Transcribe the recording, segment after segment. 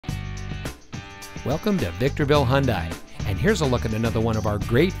Welcome to Victorville Hyundai, and here's a look at another one of our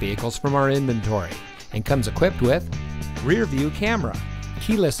great vehicles from our inventory, and comes equipped with rear view camera,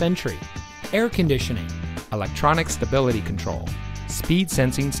 keyless entry, air conditioning, electronic stability control, speed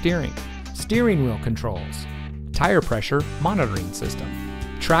sensing steering wheel controls, tire pressure monitoring system,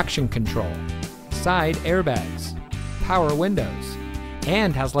 traction control, side airbags, power windows,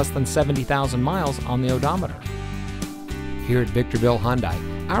 and has less than 70,000 miles on the odometer. Here at Victorville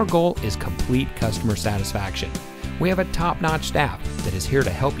Hyundai, our goal is complete customer satisfaction. We have a top-notch staff that is here to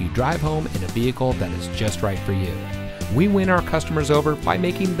help you drive home in a vehicle that is just right for you. We win our customers over by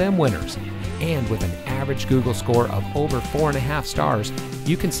making them winners. And with an average Google score of over 4.5 stars,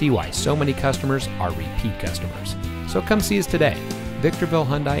 you can see why so many customers are repeat customers. So come see us today. Victorville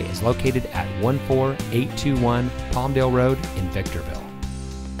Hyundai is located at 14821 Palmdale Road in Victorville.